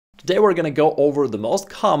Today we're gonna go over the most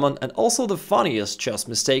common and also the funniest chess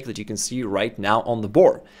mistake that you can see right now on the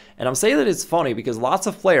board. And I'm saying that it's funny because lots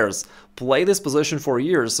of players play this position for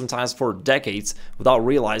years, sometimes for decades, without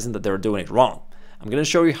realizing that they're doing it wrong. I'm gonna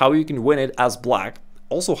show you how you can win it as black,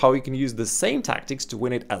 also how you can use the same tactics to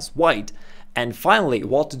win it as white, and finally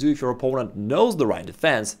what to do if your opponent knows the right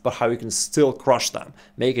defense, but how you can still crush them,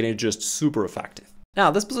 making it just super effective.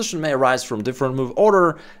 Now, this position may arise from different move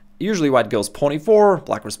order. Usually white goes pawn e4,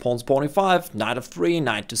 black responds pawn e5, knight f3,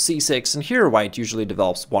 knight to c6, and here white usually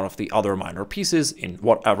develops one of the other minor pieces in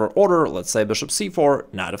whatever order, let's say bishop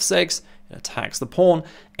c4, knight f6, it attacks the pawn,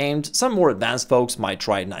 and some more advanced folks might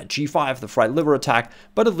try knight g5, the fried liver attack,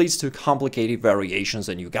 but it leads to complicated variations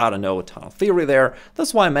and you gotta know a ton of theory there.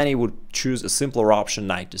 That's why many would choose a simpler option,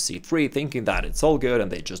 knight to c3, thinking that it's all good and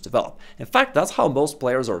they just develop. In fact, that's how most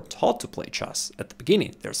players are taught to play chess at the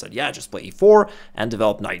beginning. They're said, yeah, just play e4 and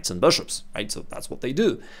develop knights and bishops, right? So that's what they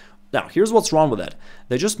do. Now, here's what's wrong with that.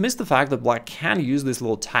 They just miss the fact that black can use these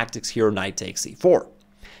little tactics here, knight takes e4.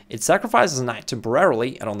 It sacrifices a knight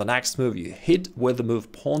temporarily, and on the next move you hit with the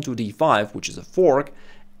move pawn to d5, which is a fork,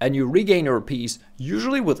 and you regain your piece,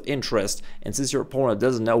 usually with interest, and since your opponent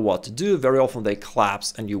doesn't know what to do, very often they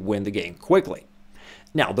collapse and you win the game quickly.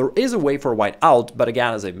 Now, there is a way for white out, but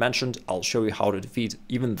again, as I mentioned, I'll show you how to defeat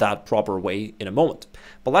even that proper way in a moment.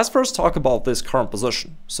 But let's first talk about this current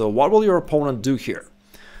position. So what will your opponent do here?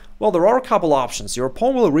 Well, there are a couple options. Your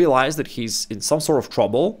opponent will realize that he's in some sort of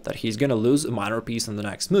trouble, that he's going to lose a minor piece in the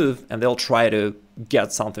next move, and they'll try to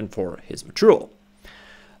get something for his material.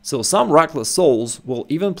 So some reckless souls will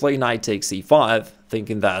even play knight takes e5,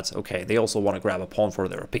 thinking that, okay, they also want to grab a pawn for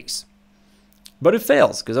their piece. But it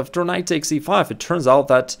fails, because after knight takes e5, it turns out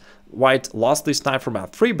that white lost this knight from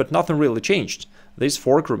f3, but nothing really changed. This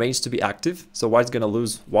fork remains to be active, so white's going to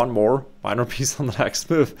lose one more minor piece on the next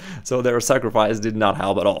move, so their sacrifice did not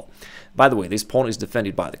help at all. By the way, this pawn is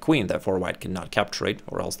defended by the queen, therefore white cannot capture it,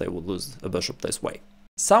 or else they will lose a bishop this way.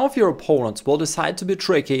 Some of your opponents will decide to be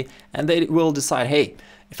tricky, and they will decide, hey,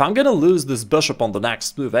 if I'm going to lose this bishop on the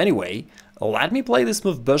next move anyway, let me play this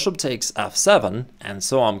move bishop takes f7, and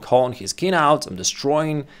so I'm calling his king out, I'm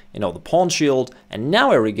destroying, the pawn shield, and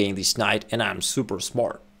now I regain this knight, and I'm super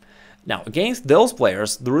smart. Now, against those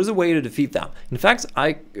players, there is a way to defeat them. In fact,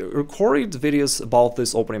 I recorded videos about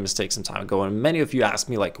this opening mistake some time ago, and many of you asked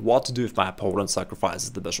me like what to do if my opponent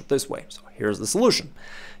sacrifices the bishop this way. So here's the solution.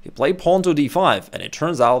 You play pawn to d5, and it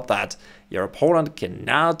turns out that your opponent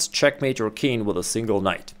cannot checkmate your king with a single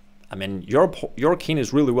knight. I mean, your king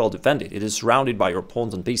is really well defended. It is surrounded by your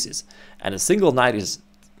pawns and pieces, and a single knight is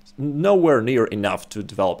nowhere near enough to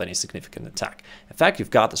develop any significant attack. In fact,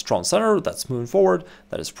 you've got the strong center that's moving forward,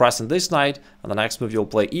 that is pressing this knight. On the next move, you'll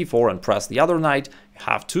play e4 and press the other knight. You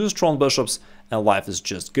have two strong bishops, and life is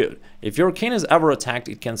just good. If your king is ever attacked,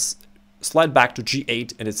 it can slide back to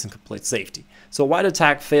g8, and it's in complete safety. So white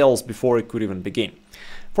attack fails before it could even begin.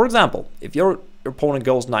 For example, if your opponent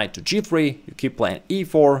goes knight to g3, you keep playing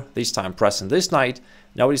e4, this time pressing this knight.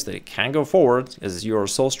 Notice that it can go forward, as you are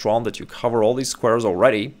so strong that you cover all these squares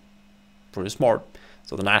already. Pretty smart.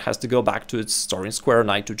 So the knight has to go back to its starting square,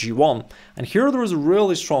 knight to g1. And here there is a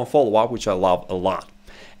really strong follow-up, which I love a lot.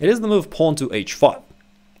 It is the move pawn to h5.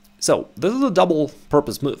 So this is a double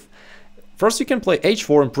purpose move. First, you can play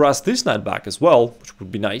h4 and press this knight back as well, which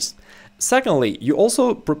would be nice. Secondly, you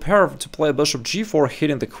also prepare to play bishop g4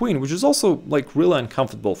 hitting the queen, which is also like really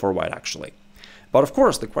uncomfortable for white actually. But of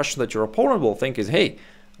course, the question that your opponent will think is, hey,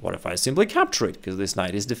 what if I simply capture it? Because this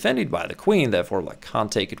knight is defended by the queen, therefore like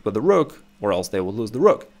can't take it with the rook, or else they will lose the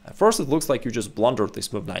rook. At first it looks like you just blundered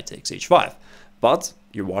this move knight takes h5, but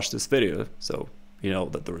you watched this video, so you know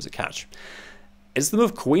that there is a catch. It's the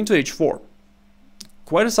move queen to h4.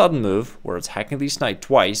 Quite a sudden move, where it's hacking this knight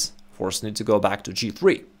twice, forcing it to go back to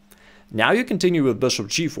g3. Now you continue with bishop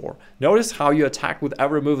g4. Notice how you attack with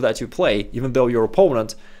every move that you play, even though your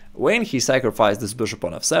opponent, when he sacrificed this bishop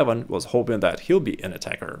on f7, was hoping that he'll be an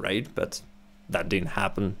attacker, right? But that didn't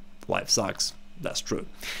happen. Life sucks. That's true.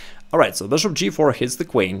 Alright, so bishop g4 hits the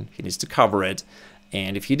queen. He needs to cover it.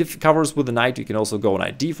 And if he covers with the knight, you can also go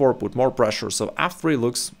knight d4, put more pressure. So f3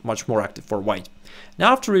 looks much more active for white.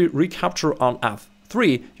 Now after you recapture on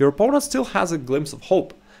f3, your opponent still has a glimpse of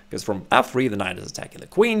hope. Because from f3, the knight is attacking the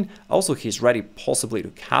queen. Also, he's ready possibly to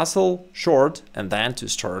castle short and then to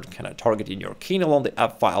start kind of targeting your king along the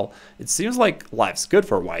f-file. It seems like life's good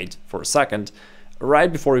for white for a second,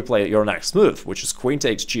 right before you play your next move, which is queen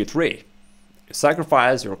takes g3. You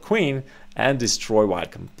sacrifice your queen and destroy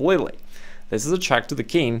white completely. This is a check to the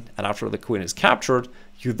king, and after the queen is captured,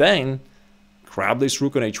 you then grab this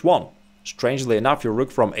rook on h1. Strangely enough, your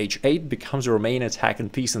rook from h8 becomes your main attacking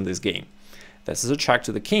piece in this game. This is a check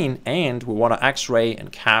to the king, and we want to x-ray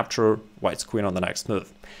and capture white's queen on the next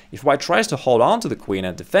move. If white tries to hold on to the queen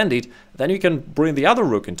and defend it, then you can bring the other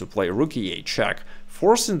rook into play, rook e8 check,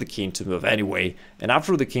 forcing the king to move anyway, and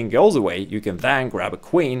after the king goes away, you can then grab a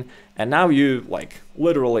queen, and now you, like,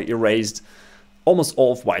 literally erased almost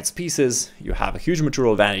all of white's pieces. You have a huge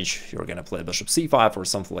material advantage. You're gonna play bishop c5 or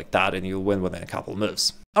something like that, and you'll win within a couple of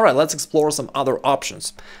moves. Alright, let's explore some other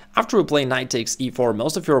options. After we play knight takes e4,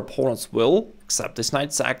 most of your opponents will accept this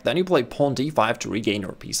knight sack, then you play pawn d5 to regain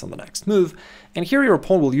your piece on the next move, and here your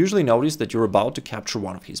opponent will usually notice that you're about to capture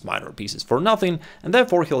one of his minor pieces for nothing, and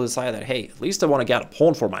therefore he'll decide that, hey, at least I want to get a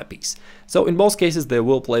pawn for my piece. So in most cases they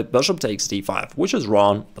will play bishop takes d5, which is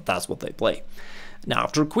wrong, but that's what they play. Now,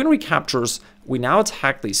 after queen recaptures, we now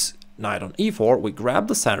attack this knight on e4, we grab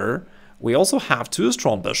the center, we also have two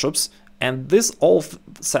strong bishops, and this all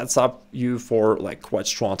sets up you for like quite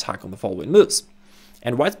strong attack on the following moves.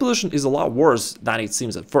 And white's position is a lot worse than it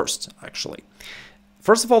seems at first, actually.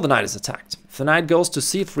 First of all, the knight is attacked. If the knight goes to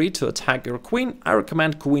c3 to attack your queen, I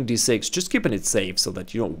recommend queen d6, just keeping it safe so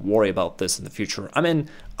that you don't worry about this in the future. I mean,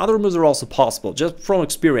 other moves are also possible, just from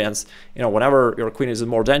experience. You know, whenever your queen is in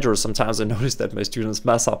more danger, sometimes I notice that my students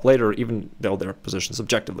mess up later, even though their position is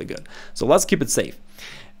objectively good. So let's keep it safe.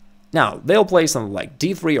 Now, they'll play something like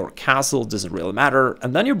d3 or castle, doesn't really matter,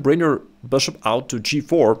 and then you bring your bishop out to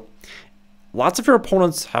g4. Lots of your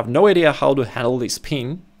opponents have no idea how to handle this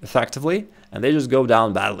pin effectively, and they just go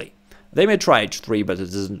down badly. They may try h3, but it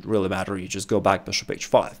doesn't really matter, you just go back bishop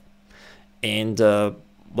h5. And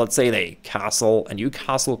let's say they castle, and you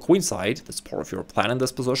castle queenside, that's part of your plan in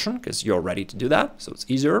this position, because you're ready to do that, so it's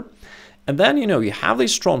easier. And then, you know, you have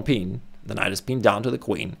this strong pin, the knight is pinned down to the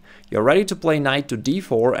queen, you're ready to play knight to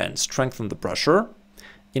d4 and strengthen the pressure.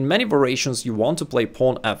 In many variations, you want to play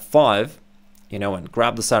pawn f5, you know, and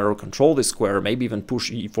grab the center, control this square, maybe even push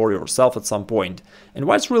e4 yourself at some point. And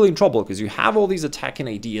white's really in trouble because you have all these attacking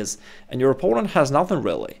ideas and your opponent has nothing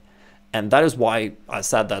really. And that is why I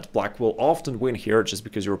said that black will often win here, just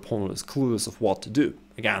because your opponent is clueless of what to do.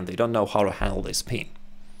 Again, they don't know how to handle this pin.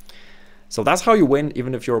 So that's how you win,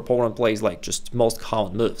 even if your opponent plays like just most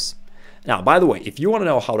common moves. Now, by the way, if you want to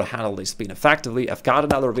know how to handle this pin effectively, I've got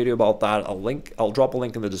another video about that. I'll drop a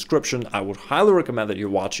link in the description. I would highly recommend that you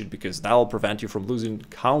watch it because that'll prevent you from losing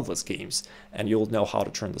countless games and you'll know how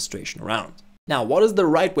to turn the situation around. Now, what is the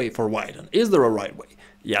right way for white, and is there a right way?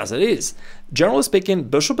 Yes, it is. Generally speaking,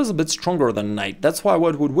 bishop is a bit stronger than knight. That's why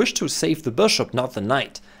white would wish to save the bishop, not the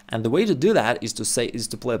knight. And the way to do that is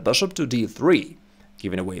to play bishop to d3,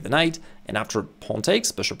 giving away the knight, and after pawn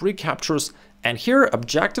takes, bishop recaptures, and here,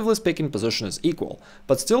 objectively speaking, position is equal,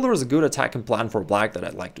 but still there is a good attacking plan for black that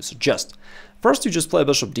I'd like to suggest. First, you just play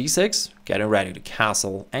bishop d6, getting ready to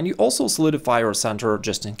castle, and you also solidify your center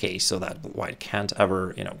just in case, so that white can't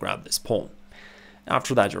ever, you know, grab this pawn.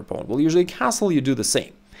 After that, your opponent will usually castle, you do the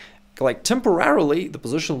same. Like, temporarily, the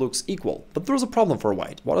position looks equal, but there's a problem for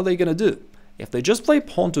white. What are they gonna do? If they just play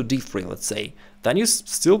pawn to d3, let's say, then you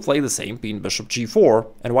still play the same pin bishop g4,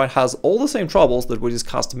 and white has all the same troubles that we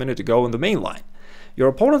discussed a minute ago in the main line. Your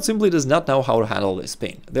opponent simply does not know how to handle this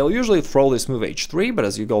pin. They'll usually throw this move h3, but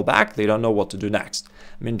as you go back, they don't know what to do next.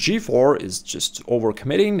 I mean, g4 is just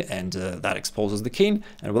overcommitting, and that exposes the king,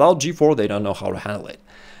 and without g4, they don't know how to handle it.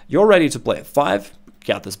 You're ready to play f5,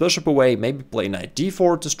 get this bishop away, maybe play knight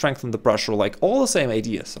d4 to strengthen the pressure, like all the same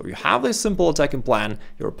ideas. So you have this simple attacking plan,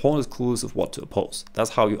 your opponent is clueless of what to oppose. That's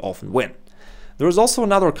how you often win. There is also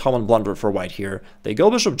another common blunder for white here. They go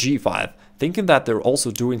bishop g5, thinking that they're also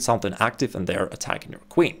doing something active and they're attacking your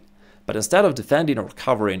queen. But instead of defending or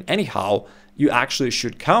covering anyhow, you actually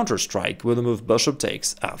should counter-strike with the move bishop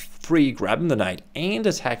takes f3, grabbing the knight and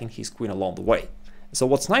attacking his queen along the way. So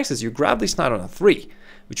what's nice is you grab this knight on a3,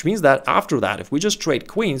 which means that after that, if we just trade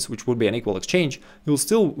queens, which would be an equal exchange, you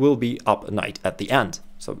will be up a knight at the end.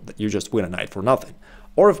 So you just win a knight for nothing.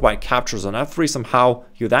 Or if white captures on f3 somehow,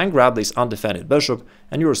 you then grab this undefended bishop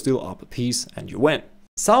and you're still up a piece and you win.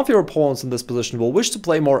 Some of your opponents in this position will wish to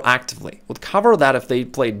play more actively. Would cover that if they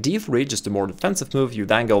played d3, just a more defensive move, you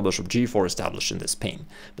then go bishop g4 establishing this pin.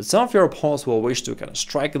 But some of your opponents will wish to kind of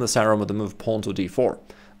strike in the center with the move pawn to d4.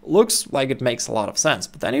 Looks like it makes a lot of sense,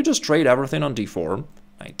 but then you just trade everything on d4,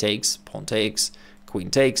 knight takes, pawn takes, queen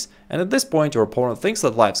takes, and at this point your opponent thinks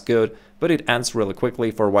that life's good, but it ends really quickly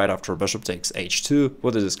for white after bishop takes h2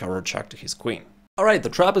 with a discovered check to his queen. Alright, the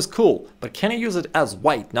trap is cool, but can you use it as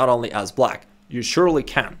white, not only as black? You surely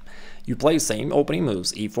can. You play same opening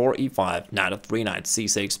moves, e4, e5, knight f3, knight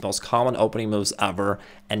c6, most common opening moves ever,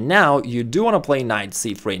 and now you do want to play knight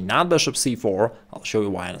c3, not bishop c4, I'll show you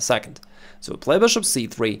why in a second. So we play bishop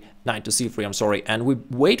c3, knight to c3, I'm sorry, and we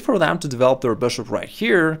wait for them to develop their bishop right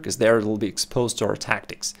here, because there it will be exposed to our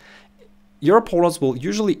tactics. Your opponents will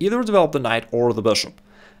usually either develop the knight or the bishop.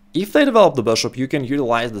 If they develop the bishop, you can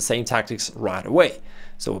utilize the same tactics right away.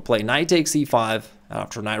 So we play knight takes e5,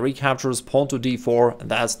 after knight recaptures, pawn to d4, and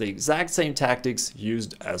that's the exact same tactics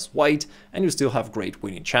used as white, and you still have great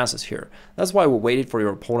winning chances here. That's why we waited for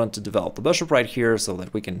your opponent to develop the bishop right here, so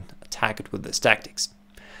that we can attack it with these tactics.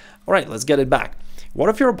 Alright, let's get it back. What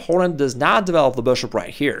if your opponent does not develop the bishop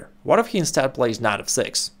right here? What if he instead plays knight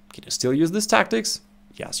f6? Can you still use these tactics?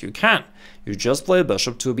 Yes, you can. You just play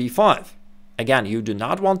bishop to b5. Again, you do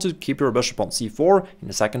not want to keep your bishop on c4, in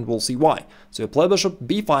a second we'll see why. So you play bishop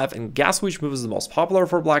b5, and guess which move is the most popular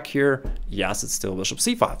for black here? Yes, it's still bishop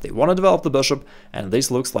c5. They want to develop the bishop, and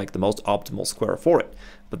this looks like the most optimal square for it.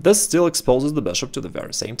 But this still exposes the bishop to the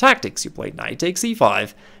very same tactics. You play knight takes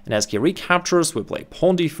e5, and as he recaptures, we play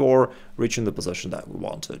pawn d4, reaching the position that we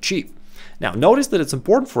want to achieve. Now, notice that it's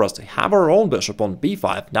important for us to have our own bishop on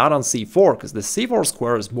b5, not on c4, because the c4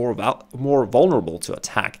 square is more vulnerable to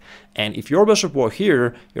attack. And if your bishop were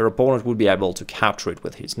here, your opponent would be able to capture it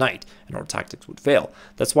with his knight, and our tactics would fail.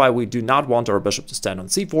 That's why we do not want our bishop to stand on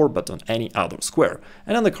c4, but on any other square.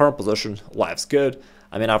 And in the current position, life's good.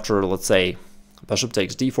 I mean, after, let's say, bishop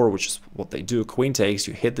takes d4, which is what they do, queen takes,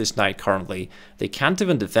 you hit this knight currently. They can't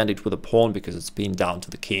even defend it with a pawn because it's pinned down to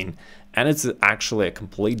the king, and it's actually a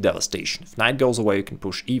complete devastation. If knight goes away, you can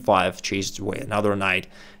push e5, chase away another knight.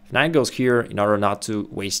 If knight goes here, in order not to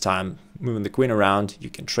waste time moving the queen around, you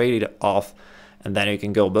can trade it off, and then you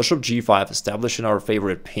can go bishop g5, establishing our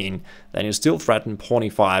favorite pin. Then you still threaten pawn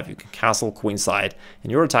e5, you can castle queenside,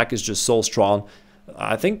 and your attack is just so strong.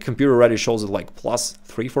 I think computer already shows it like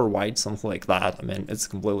 +3 for white, something like that. I mean, it's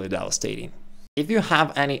completely devastating. If you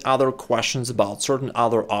have any other questions about certain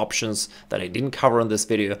other options that I didn't cover in this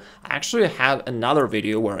video, I actually had another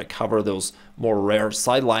video where I cover those more rare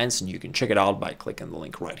sidelines, and you can check it out by clicking the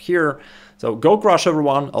link right here. So go crush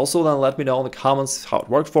everyone. Also then let me know in the comments how it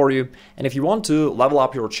worked for you. And if you want to level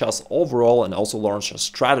up your chess overall and also learn chess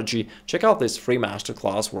strategy, check out this free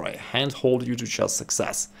masterclass where I handhold you to chess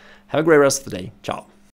success. Have a great rest of the day. Ciao.